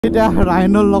এটা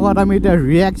ৰাইনৰ লগত আমি এটা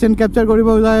ৰিয়েকশ্যন কেপচাৰ কৰিব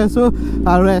যাই আছো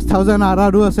আৰু S1000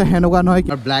 RR আছে হেনেকুৱা নহয়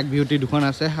ব্ল্যাক বিউটি দুখন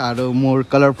আছে আৰু মোৰ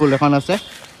কালাৰফুল এখন আছে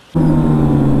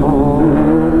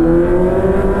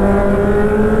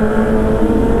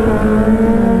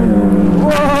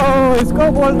ओ इसको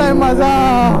बोलता है मजा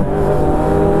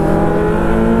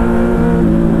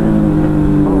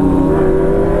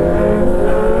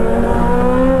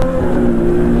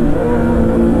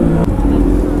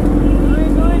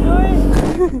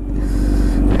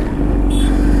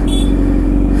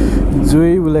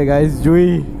जुई बोले गाइस जुई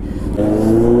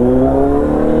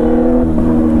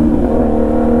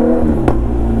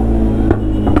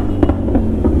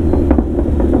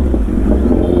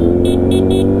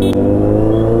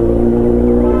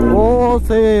ओ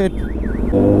सेट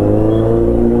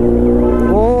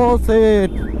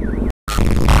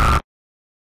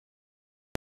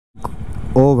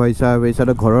ओ भाई साहब ऐसा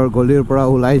घৰৰ গলিৰ পৰা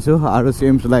ওলাইছো আৰু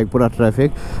সিমস লাইক পুৰা ট্ৰাফিক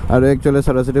আৰু একচুয়ালি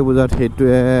সৰস্বতী পূজাত হেতু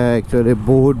একচুয়ালি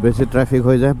বহুত বেছি ট্ৰাফিক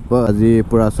হৈ যায় আজি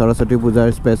পুৰা সৰস্বতী পূজাৰ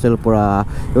স্পেশাল পুৰা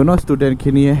ষ্টুডেন্ট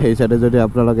খিনিয়ে এই সাইডে যদি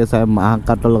আপোনালোকে চাই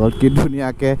মাহকাটৰ লগত কি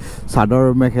ধুনিয়াকে চাদৰ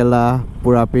মেখেলা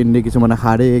পুৰা পিন্ধি কিছুমানে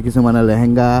শাড়ী কিছুমানে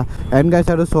লেহেঙ্গা এন্ড গাইস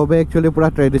আৰু সবে একচুয়ালি পুৰা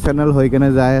ট্ৰেডিশনাল হৈ কেনে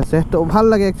যায় আছে তো ভাল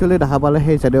লাগে একচুয়ালি দেখা পালে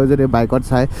সেই সাইডেও যদি বাইকত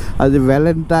চাই আজি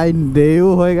ভ্যালেন্টাইন ডেও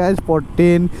হৈ গাইস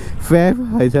 14 ফেব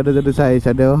এই সাইডে যদি চাই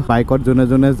সাইডেও বাইকত জনে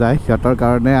জনে যায় সিহঁতৰ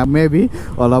কাৰণে মেবি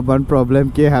অলপমান প্ৰবলেম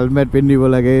কি হেলমেট পিন্ধিব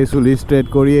লাগে চুলি ষ্ট্ৰেট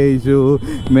কৰি আহিছো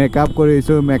মেকআপ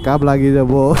কৰিছো মেকআপ লাগি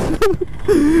যাব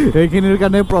এইখিনিৰ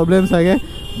কাৰণে প্ৰবলেম থাকে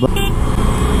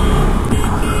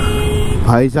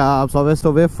भाई साहब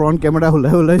सबे फ्रंट कैमरा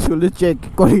हुले चुली चेक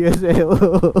कर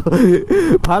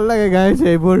ভাল লাগে गाइस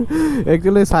এইবোৰ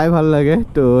একচুয়ালি চাই ভাল লাগে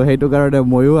তো হেতু কাৰণে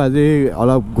ময়ো আজি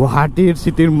অলপ গুৱাহাটীৰ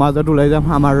সিটিৰ মাজত ওলাই যাম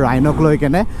আমাৰ ৰাইনক লৈ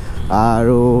কেনে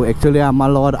আৰু একচুয়ালি আমাৰ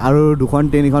লগত আৰু দুখন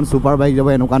তিনিখন সুপাৰ বাইক যাব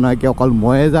এনেকুৱা নহয় কি অকল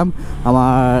ময়ে যাম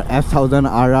আমাৰ S1000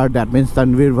 RR দ্যাট মিন্স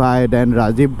তানভীৰ ভাই then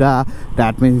Rajiv da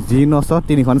that means jeans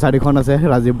তিনিখন চাৰিখন আছে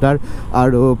ৰাজীৱ দাৰ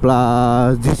আৰু প্লাস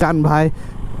জিশান ভাই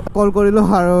কল কৰিলো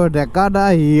আৰু ডেকা দা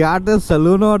ইয়াতে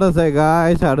সেলুনত আছে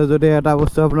গাইস আৰু যদি এটা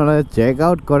বস্তু আপোনালোকে চেক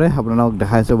আউট কৰে আপোনালোকক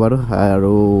দেখাইছো বাৰু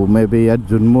আৰু মেবি ইয়াত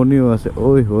জুনমনিও আছে ঐ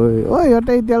হয় ঐ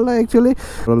ইয়াতে এতিয়ালৈ একচুয়ালি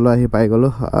ৰল আহি পাই গলো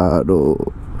আৰু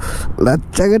let's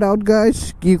check it out guys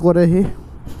কি কৰে হি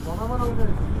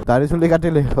তাৰি চুলি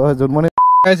কাটিলে ও জুনমনি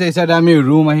গাইস এই সাইডে আমি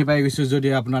রুম আহি পাই গৈছো যদি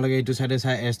আপোনালোকে এইটো সাইডে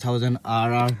চাই S1000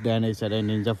 RR দেন এই সাইডে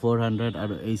নিনজা 400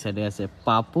 আৰু এই সাইডে আছে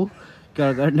পাপু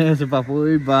करने আছে পাপু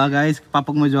এই বা গাইস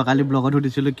পাপুক মই যোৱাকালি ব্লগত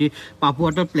উঠিছিল কি পাপু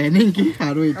এটা প্ল্যানিং কি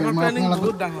আৰু এটা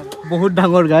বহুত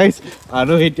ডাঙৰ গাইস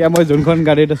আৰু এতিয়া মই যোনখন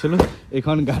গাড়ীত আছিল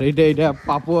এইখন গাড়ীতে এটা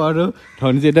পাপু আৰু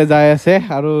ধনজিতে যাই আছে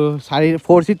আৰু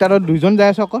 4 সিটাৰত দুইজন যাই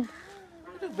আছে অকল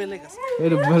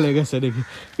বেলেগ আছে দেখি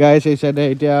গাইস এই সাইডে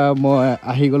এতিয়া মই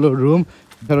আহি গলো ৰুম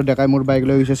আৰু দেখাই মোৰ বাইক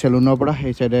লৈ গৈছে সেলুনৰ পৰা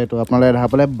এই সাইডে তো আপোনালোকে দেখা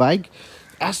পালে বাইক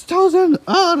S1000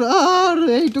 RR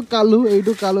এইটো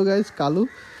কালু গাইস কালু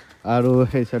আৰু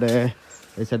এই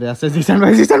সাইডে আছে জিশান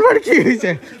ভাই কি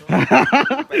হৈছে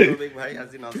পেট্ৰল ভাই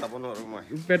আজি না চাব নৰো মই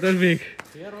পেট্ৰল বিক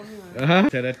হ্যাঁ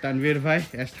তানভীৰ ভাই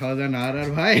S1000 RR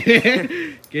ভাই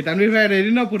কি তানভীৰ ভাই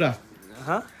ৰেডি না পুৰা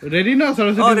হ্যাঁ ৰেডি না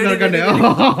সৰস্বতী পূজাৰ কাৰণে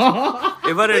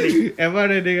এভাৰ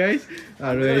ৰেডি গাইস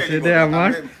আৰু এই সাইডে আমাৰ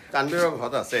তানভীৰৰ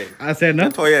ঘৰত আছে না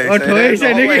থৈ আহিছে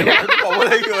নেকি ক'ব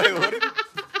লাগিব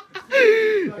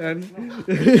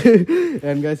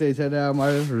and guys এই সাইডে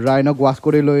আমাৰ ৰাইনক ওয়াশ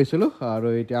কৰি লৈ আছিলো আৰু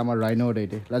এতিয়া আমাৰ rhino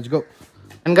ready let's go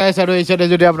and guys আৰু এই সাইডে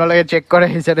যদি আপোনালোকে চেক কৰে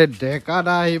এই সাইডে ডেকা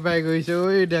দা আহি পাই গৈছে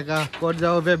ওই ডেকা ক'ত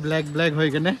যাও বে ব্ল্যাক হৈ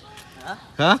কেনে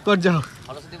হ্যাঁ ক'ত যাও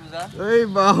সৰস্বতী পূজা এই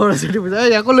বা সৰস্বতী পূজা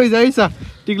ইয়াকো লৈ যাইছা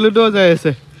টিকলুটো যাই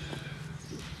আছে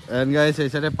and guys এই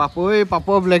সাইডে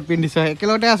পাপু ব্ল্যাক পিন্ধিছে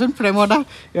একেলগতে আসুন ফ্ৰেমটা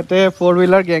ইয়াতে 4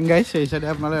 হুইলাৰ গ্যাং গাইস এই সাইডে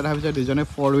আপোনালোকে দেখা পাইছে দুজনে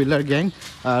 4 হুইলাৰ গ্যাং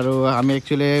আৰু আমি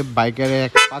একচুয়ালি বাইকেৰে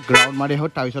এক পাক গ্ৰাউন্ড মাৰি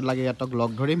হত তাৰ পিছত লাগে ইয়াতক লগ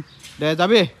ধৰিম দে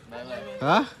যাবি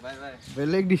হা বাই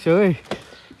বেলেগ দিছে ঐ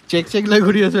চেক লৈ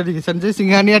ঘূৰি আছে দেখি সঞ্জয়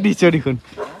সিংহানিয়া দিছে দেখোন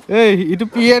এই ইটো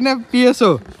পিএন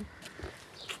পিএসও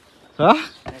হা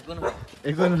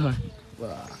একো নহয়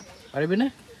পাৰিবি নে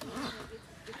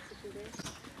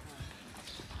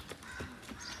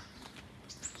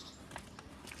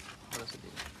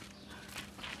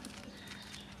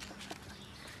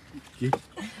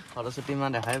সৰস্বতী মা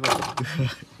দেখাই পালো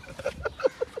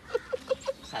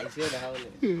সাইজে দেখাবলে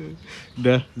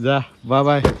দে যা বাই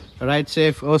বাই রাইড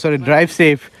সেফ ও সরি ড্রাইভ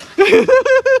সেফ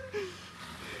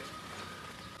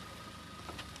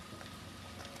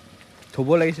থব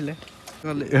লাগিছিলে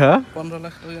হ্যাঁ 15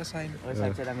 লাখ টকা চাইন ওই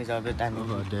সাইডে আমি যাবে টাইম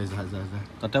দে যা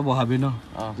তাতে বহাবি ন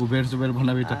উবেৰ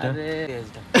বনাবি তাতে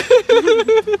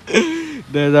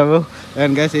দে যাব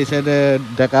এন্ড গাইস এই সাইডে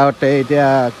দেখাওতে এতিয়া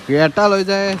ক্ৰিয়েটা লৈ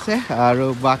যায় আছে আৰু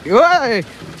বাকি ঐ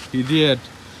ইডিয়েট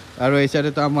আৰু এই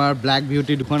সাইডে তো আমাৰ ব্ল্যাক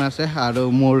বিউটি দুখন আছে আৰু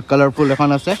মোৰ কালাৰফুল এখন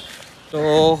আছে তো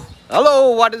hello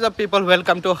what is up people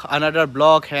welcome to another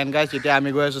vlog and guys এতিয়া আমি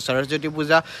গৈ আছো সৰস্বতী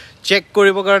পূজা চেক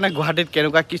কৰিব কাৰণে গুৱাহাটীত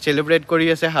কেনেকুৱা কি সেলিব্ৰেট কৰি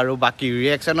আছে আৰু বাকি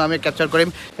ৰিঅ্যাকচন আমি ক্যাপচাৰ কৰিম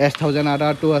S1000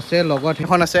 আদাটো আছে লগত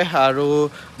এখন আছে আৰু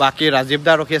বাকি ৰাজীৱ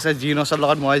দা ৰখি আছে জি নছৰ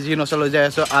লগত মই জি নছৰ লৈ যাই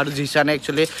আছো আৰু জিছানে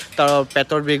একচুয়ালি তাৰ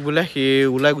পেটৰ বিগ বুলে হি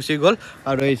উলাই গুছি গল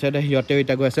আৰু এই সাইডে হিয়তে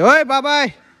ইটা গৈ আছে ঐ বাই বাই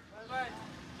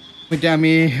এতিয়া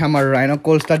আমি আমাৰ ৰাইনো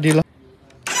কোলস্টাৰ দিল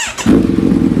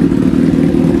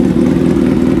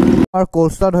আর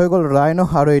কোলস্টার হয়ে গেল রাইনো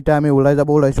আর এটা আমি ওলাই যাব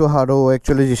ওলাইছো আর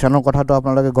একচুয়ালি জিসানোর কথাটো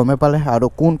আপনাদের গমে পালে আর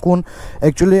কোন কোন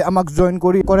একচুয়ালি আমাক জয়েন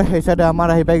করে সেই সাইডে আমার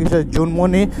আহি পাই গেছে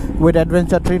জুনমণি উইথ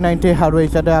এডভেঞ্চার 390 আর এই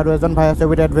সাইডে আর এজন ভাই আছে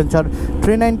উইথ এডভেঞ্চার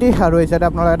 390 আর এই সাইডে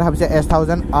আপনারা ভাবিছে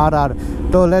S1000 RR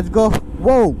তো লেটস গো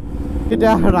ও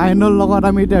এটা রাইনোর লগত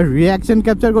আমি এটা রিঅ্যাকশন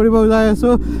ক্যাপচার কৰিব যাই আছো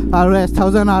আৰু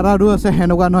S1000 RR আছে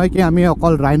হেনকা নহয় কি আমি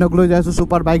অকল রাইনক লৈ যাই আছো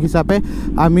সুপার বাইক হিচাপে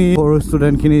আমি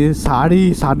স্টুডেন্ট খিনি শাড়ী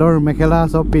চাদৰ মেখেলা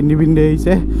সব পিন্ধি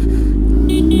আহিছে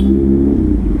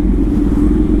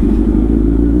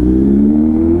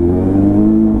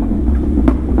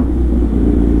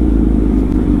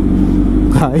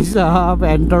गाइस आप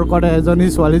एंटर करे एजनी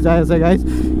स्वाली जाय আছে गाइस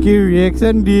কি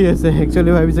ৰিঅ্যাকশন দি আছে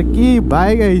একচুয়ালি ভাবিছে কি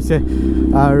বাইক আহিছে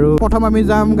আৰু প্ৰথম আমি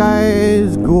যাম গাইস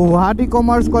গুৱাহাটী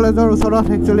কমাৰ্চ কলেজৰ ওচৰত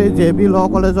একচুয়ালি জেবি ল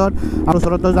কলেজত আৰু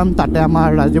ওচৰত যাম তাতে আমাৰ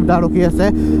ৰাজীৱ দা ৰখি আছে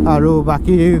আৰু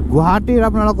বাকি গুৱাহাটীৰ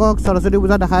আপোনালোকক সৰস্বতী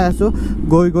পূজা দেখাই আছো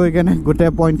গৈ কেনে গোটে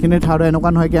পইণ্ট খিনি ঠাৰো এনেকুৱা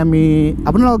নহয় কি আমি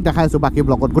আপোনালোকক দেখাই আছো বাকি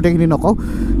ব্লগত গোটেখিনি নকও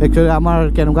একচুয়ালি আমাৰ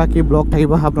কেনেকুৱা কি ব্লগ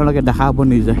থাকিব আপোনালোকে দেখাব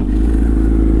নিজে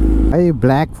এই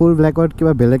ব্ল্যাক ফুল ব্ল্যাকত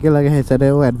কিবা বেলেগে লাগে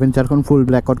হেসাৰেও এডভেঞ্চাৰখন ফুল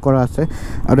ব্ল্যাকত কৰা আছে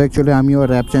আৰু একচুয়ালি আমিও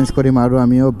ৰেপ চেঞ্জ কৰিম আৰু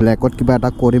আমিও ব্ল্যাকত কিবা এটা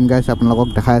কৰিম গাইস আপোনালোকক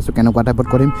দেখাই আছো কেনেকুৱা টাইপত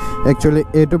কৰিম একচুয়ালি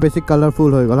এটো বেছি কালাৰফুল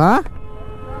হৈ গল হা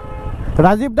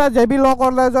ৰাজীৱ দা জেবি ল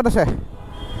কলেজত আছে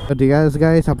ঠিক আছে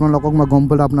গাইস আপোনালোকক মই গম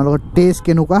পালো আপোনালোকৰ টেষ্ট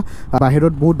কেনেকুৱা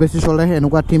বাহিৰত বহুত বেছি চলে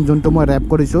এনেকুৱা টিম যোনটো মই ৰেপ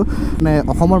কৰিছো মানে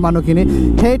অসমৰ মানুহখিনি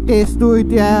সেই টেষ্টটো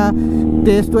এতিয়া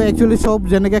টেষ্টটো একচুয়ালি সব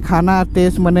যেনেকে খানা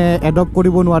টেষ্ট মানে এডপ্ট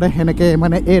কৰিব নোৱাৰে হেনেকে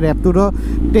মানে এই ৰেপটোৰ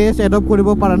টেষ্ট এডপ্ট কৰিব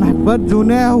পৰা নাই বাট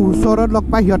যোনে ওচৰত লগ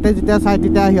পাই হিয়তে যেতিয়া চাই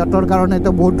তেতিয়া হিয়তৰ কাৰণে তো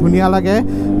বহুত ধুনীয়া লাগে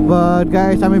বাট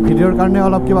গাইস আমি ভিডিঅ'ৰ কাৰণে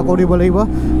অলপ কিবা কৰিব লাগিব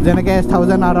যেনেকে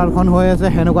S1000 RR খন হৈ আছে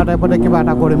হেনেকুৱা টাইপতে কিবা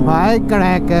এটা কৰিম ভাই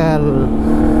ক্ৰেকেল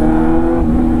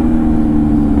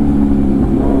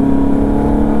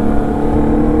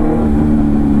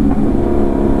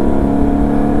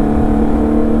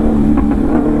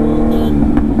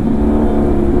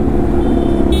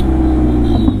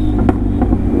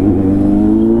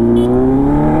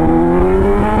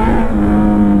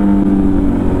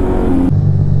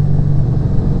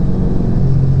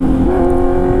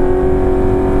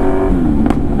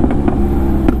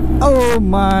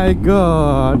my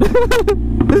god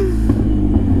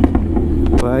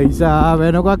ভাই সাহেব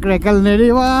এনেকুৱা ক্ৰেকেল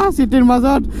নেৰিবা সিটিৰ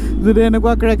মাজত যদি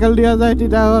এনেকুৱা ক্ৰেকেল দিয়া যায়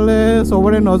তেতিয়া হলে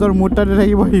সবৰে নজৰ মুটাতে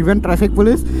থাকিব ইভেন ট্ৰাফিক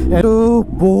পুলিচ এটো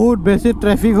বহুত বেছি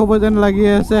ট্ৰাফিক হ'ব যেন লাগি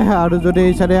আছে আৰু যদি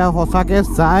এই সাইডে হসাকে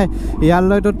চাই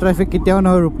ইয়ালৈ তো ট্ৰাফিক কেতিয়াও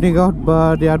নহয় ৰূপনীগত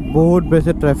বাট ইয়াত বহুত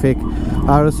বেছি ট্ৰাফিক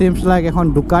আৰু সিমস লাইক এখন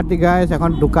দুকাটি গাইস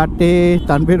এখন দুকাটি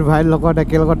তানভীৰ ভাইৰ লগত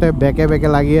একেলগতে বেকে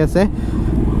লাগি আছে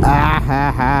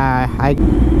হাই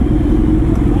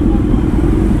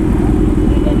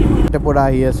পুৰা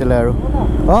আহি আছিলে আৰু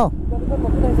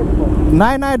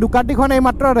নাই দুকাটিখন এই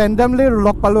মাত্ৰ ৰেণ্ডমলি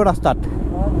লগ পালো ৰাস্তাত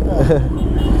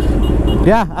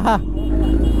দিয়া আহা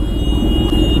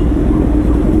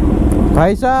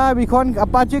ভাই সাহেব ইখন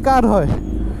আপাচি কাৰ হয়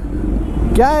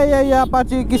क्या है ये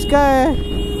अपाची किसका है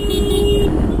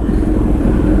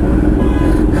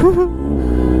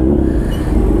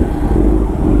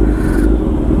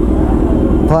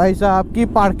भाई साहब की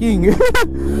पार्किंग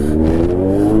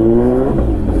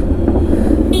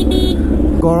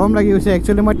गरम लगी गई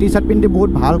एक्चुअली मैं टी शार्ट पिंधि बहुत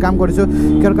ভাল কাম কৰিছো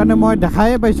কিয় কাৰণে মই দেখাই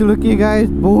পাইছিলো কি গাইস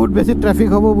বহুত বেছি ট্ৰাফিক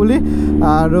হ'ব বুলি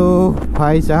আৰু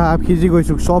ভাই সাহেব খিজি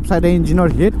গৈছো সব সাইডে ইঞ্জিনৰ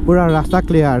হিট পুৰা ৰাস্তা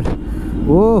ক্লিয়াৰ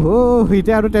ওহো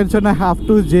হিতে আৰু টেনশন নাই হাফ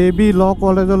টু জেবি ল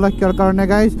কলেজলৈ কিয় কাৰণে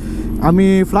গাইস আমি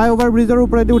ফ্লাইওভাৰ ব্ৰিজৰ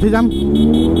ওপৰেদি উঠি যাম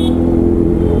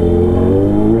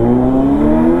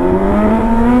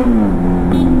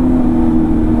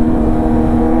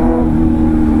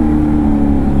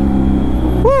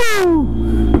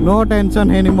No tension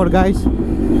anymore, guys.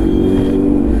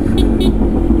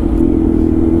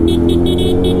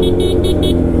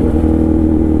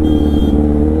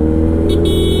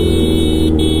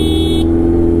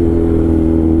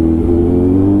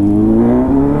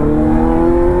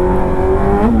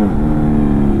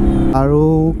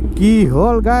 কি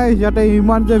হল গাইস ইয়াতে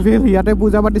ইমান যে ভিল ইয়াতে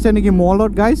পূজা পাতিছে নেকি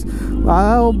মলত গাইস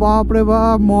আও বাপ রে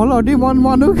বাপ মলত ইমান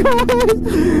মানুহ গাইস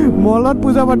মলত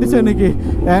পূজা পাতিছে নেকি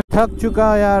थक चुका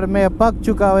यार मैं पक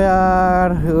चुका यार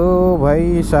ओ भाई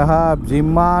साहब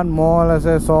जिमान मॉल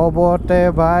ऐसे सबते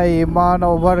भाई इमान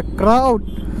ओवर क्राउड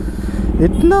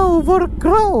इतना ओवर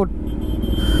क्राउड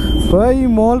भाई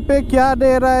मॉल पे क्या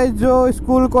दे रहा है जो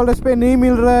स्कूल कॉलेज पे नहीं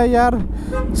मिल रहा है यार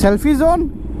सेल्फी जोन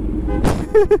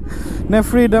ने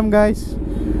फ्रीडम गाइस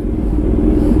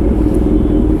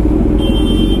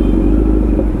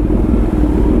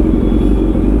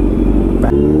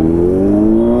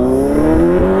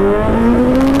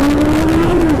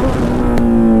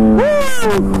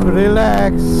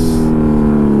रिलैक्स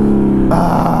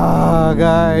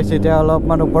गाइस এতিয়া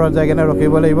অলপমান ওপৰত যাই কেনে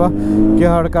ৰখিব লাগিব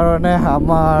কিহৰ কাৰণে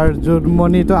আমাৰ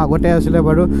জুনমণিটো আগতে আছিলে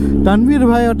বাৰু তানবীৰ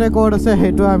ভাইতে ক'ত আছে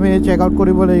সেইটো আমি চেক আউট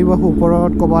কৰিব লাগিব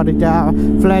ওপৰত ক'বাত এতিয়া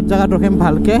ফ্ল্যাট জায়গাত ৰখিম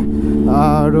ভালকে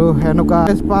আৰু হেনুকা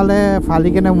পালে ফালি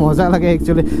কেনে মজা লাগে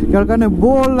একচুয়ালি কিহৰ কাৰণে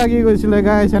বোল লাগি গৈছিলে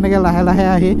গাইস এনেকে লাহে লাহে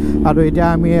আহি আৰু এতিয়া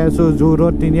আমি আছো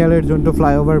জুৰোড তিনিআলিৰ যোনটো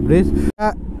ফ্লাইওভাৰ ব্ৰিজ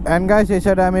এন্ড গাইস এই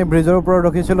সাইডে আমি ব্ৰিজৰ ওপৰত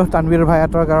ৰখিছিলো তানবীৰ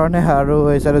ভাইয়াতৰ কাৰণে আৰু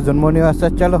এই সাইডে জুনমণিও আছে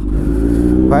চলো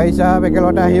ভাই সাহেব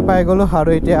একেলগতে আহি পাই গ'লো আৰু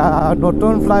এতিয়া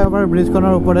নতুন ফ্লাইওভাৰ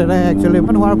ব্ৰিজখনৰ ওপৰেৰে একচুয়ালি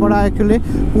হোৱাৰ পৰা একচুয়ালি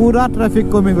পুৰা ট্ৰাফিক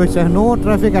কমি গৈছে নো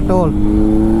traffic at all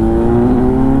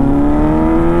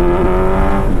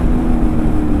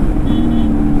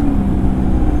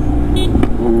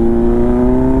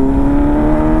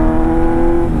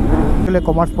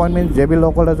commerce point mein J B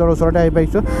ল' কলেজৰ ওচৰতে আহি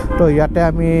পাইছোঁ তো ইয়াতে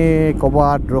আমি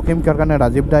ক'বাত ৰখিম কিয় কাৰণে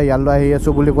ৰাজীৱ দা ইয়ালৈ আহি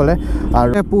আছোঁ বুলি ক'লে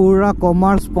আৰু পুৰা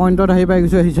কমাৰ্চ পইণ্টত আহি পাই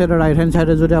গৈছোঁ সেই চাইডৰ ৰাইট হেণ্ড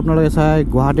চাইডে যদি আপোনালোকে চাই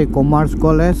গুৱাহাটী কমাৰ্চ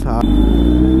কলেজ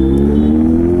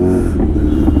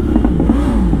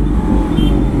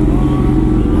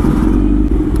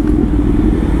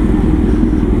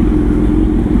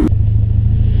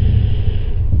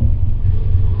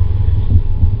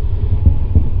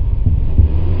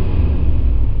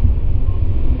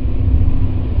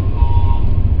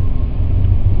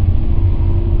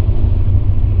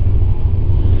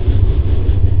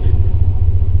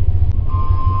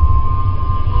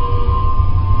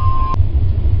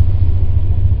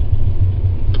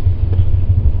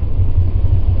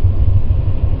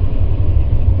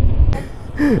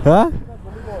हाँ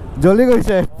जल्दी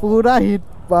গৈছে পুৰা হিট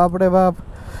বাপ ৰে বাপ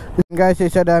গাইস এই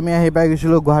সাইডে আমি আহি পাই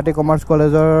গৈছিলো গুৱাহাটী কমাৰ্চ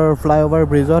কলেজৰ ফ্লাইওভাৰ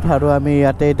ব্ৰিজত আৰু আমি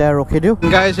ইয়াতে এটা ৰখি দিও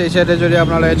গাইস এই সাইডে যদি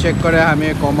আপোনালোকে চেক কৰে আমি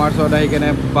কমাৰ্চত আহি কেনে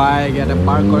বাইক ইয়াতে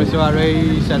পাৰ্ক কৰিছো আৰু এই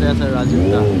সাইডে আছে ৰাজীৱ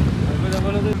দা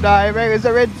ড্ৰাইভাৰ গৈছে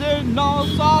বেচে নো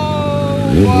সো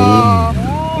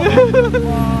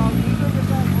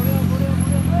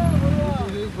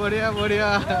বঢ়িয়া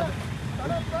বঢ়িয়া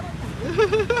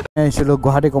এইছিলো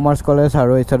গুৱাহাটী কমাৰ্চ কলেজ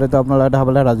আৰু এই সাইডে তো আপোনালোকে দেখা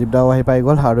পালে ৰাজীৱ দাও আহি পাই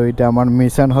গ'ল আৰু এটা আমাৰ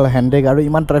মিছন হল হেণ্ডেক আৰু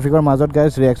ইমান ট্ৰাফিকৰ মাজত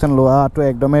গাইস ৰিয়েকচন লোৱাটো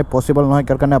একদমেই পসিবল নহয়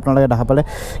কাৰণ আপোনালোকে দেখা পালে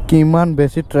কিমান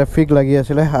বেছি ট্ৰাফিক লাগি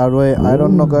আছিল আৰু আই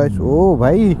ডোন্ট নো গাইস ও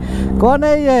ভাই কোন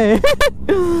है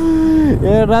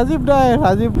ये राजीव दा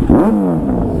राजीव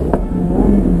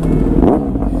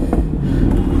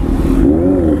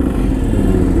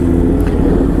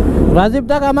राजीव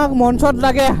दा আমাক মঞ্চত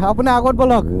লাগে আপুনি আগত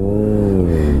বলক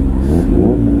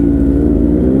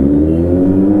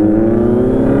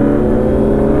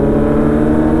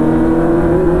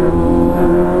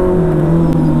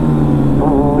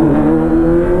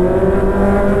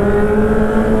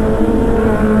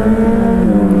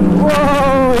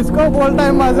बोलता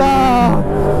है मजा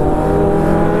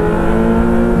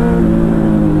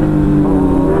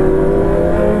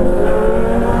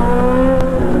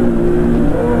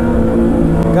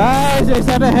गाइस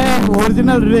ऐसा है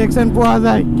ओरिजिनल रिएक्शन পোৱা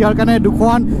যায় কিয় কাৰণে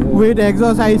দুখন উইথ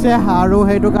এক্সস্ট আইছে আৰু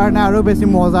হেতু কাৰণে আৰু বেছি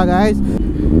মজা গাইস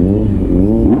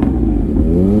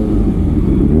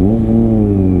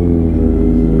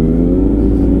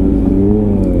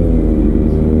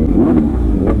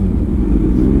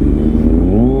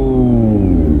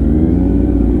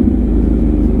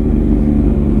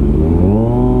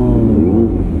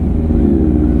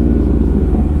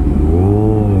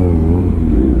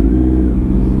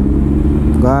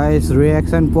गाइस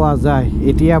रिएक्शन পোৱা যায়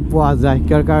এতিয়া পোৱা যায়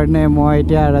কিয় কাৰণে মই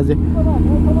এতিয়া ৰাজি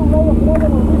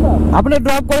আপুনি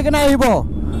ড্ৰপ কৰি কেনে আহিব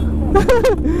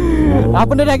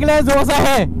আপুনি থাকিলে জোছ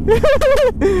আহে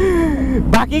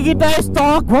বাকি কিটা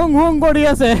ষ্টক ভং ভং কৰি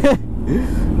আছে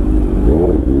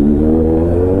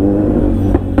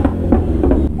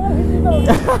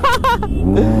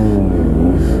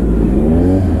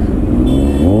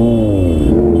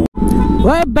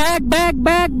ওই back back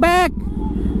back back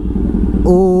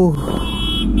Oh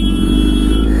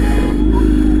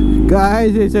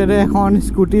guys, it's a এখন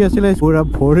স্কুটি আছিল পুরা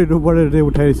ভৰিৰ ওপৰেৰে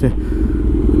উঠাইছে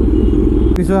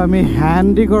কিছু আমি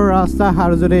হ্যান্ডিকৰ ৰাস্তা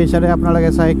আৰু যদি ইচাৰে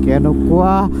আপোনালোকে চাই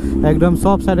কেনেকুৱা একদম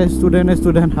সব সাইডে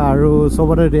ষ্টুডেণ্ট আৰু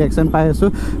সবৰে ৰিয়েকশ্যন পাই আছোঁ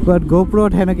বাট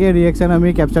গোপ্ৰত সেনেকৈ ৰিয়েকশ্যন আমি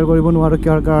কেপচাৰ কৰিব নোৱাৰোঁ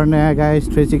কিহৰ কাৰণে গাইজ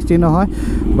 360 নহয়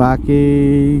বাকী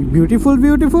বিউটিফুল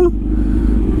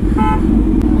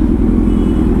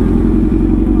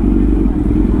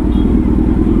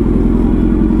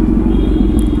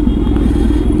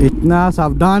इतना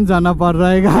सावधान जाना पड़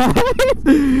रहा है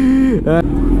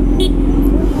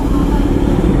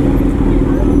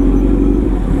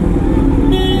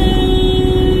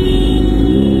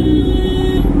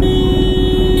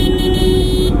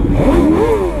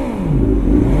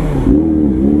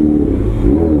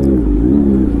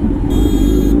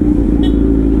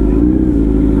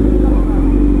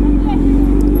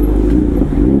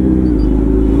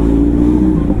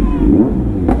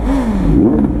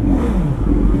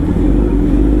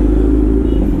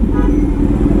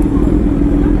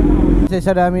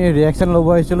সাইডে আমি ৰিয়েকশ্যন ল'ব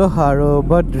আহিছিলোঁ আৰু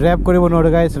বাট ৰেপ কৰিব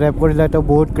নোৱাৰোঁ গাইজ ৰেপ কৰিলেতো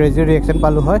বহুত ক্ৰেজি ৰিয়েকশ্যন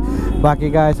পালোঁ হয় বাকী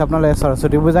গাইজ আপোনালোকে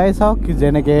সৰস্বতী পূজাই চাওক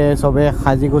যেনেকৈ চবে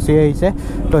সাজি কুচি আহিছে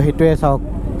তো সেইটোৱে চাওক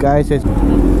গাইজ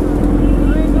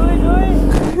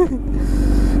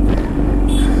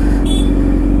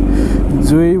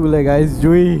জুই বোলে গাইজ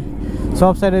জুই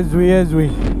চব চাইডে জুই গাইজ জুই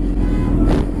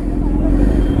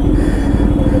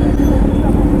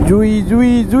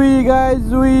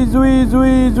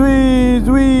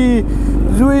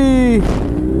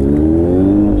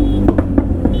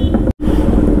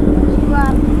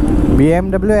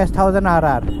BMW S1000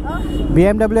 RR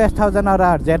BMW S1000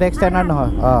 RR ZX standard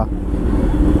নহয়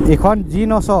এখন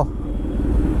G900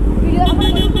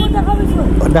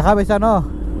 দেখা পাইছা ন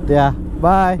দিয়া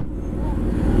বাই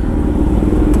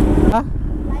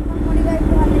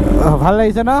ভাল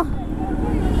লাগিছে ন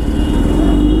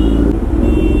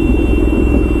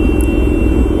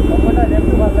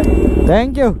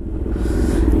Thank you.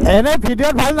 এনে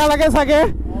ভিডিওত ভাল নালাগে চাগে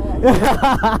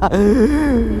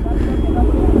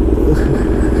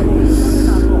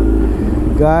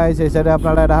গাইজ এইচাইডে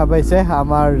আপোনালোকে দেখা পাইছে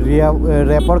আমাৰ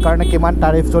ৰেপৰ কাৰণে কিমান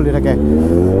তাৰিফ চলি থাকে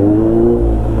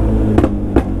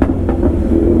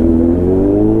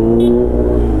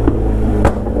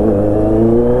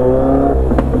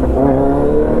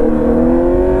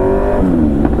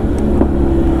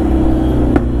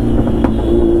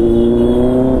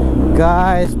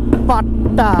guys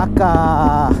pataka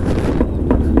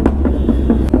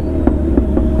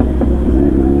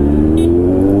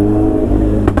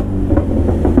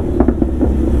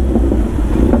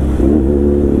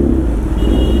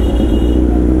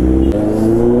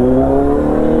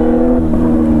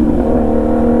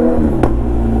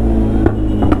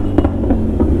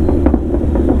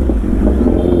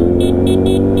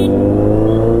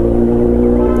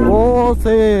oh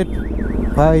shit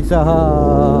bhai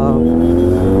sahab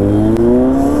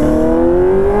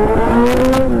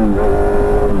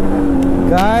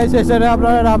guys এসে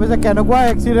আপনারা রাবেছে কেনকুৱা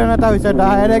এক্সিডেন্ট এটা হৈছে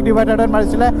ডাইৰেক্ট ডিভাইডাৰত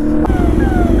মাৰিছিলে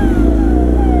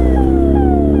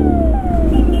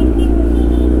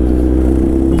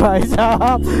ভাই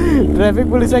সাহেব ট্ৰাফিক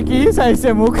পুলিশে কি চাইছে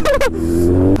মুখ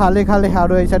খালি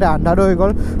আৰু এই সাইডে আন্ধাৰো হৈ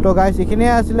গ'ল তো গাইস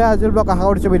এখিনিয়ে আছিলে আজিৰ ব্লগ আশা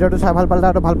কৰিছো ভিডিওটো চাই ভাল পালে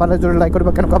আৰু ভাল পালে জৰুৰ লাইক কৰিব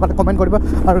কেনেকুৱা পালে কমেন্ট কৰিব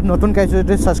আৰু নতুন গাইস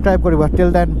যদি সাবস্ক্ৰাইব কৰিব till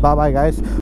then bye bye guys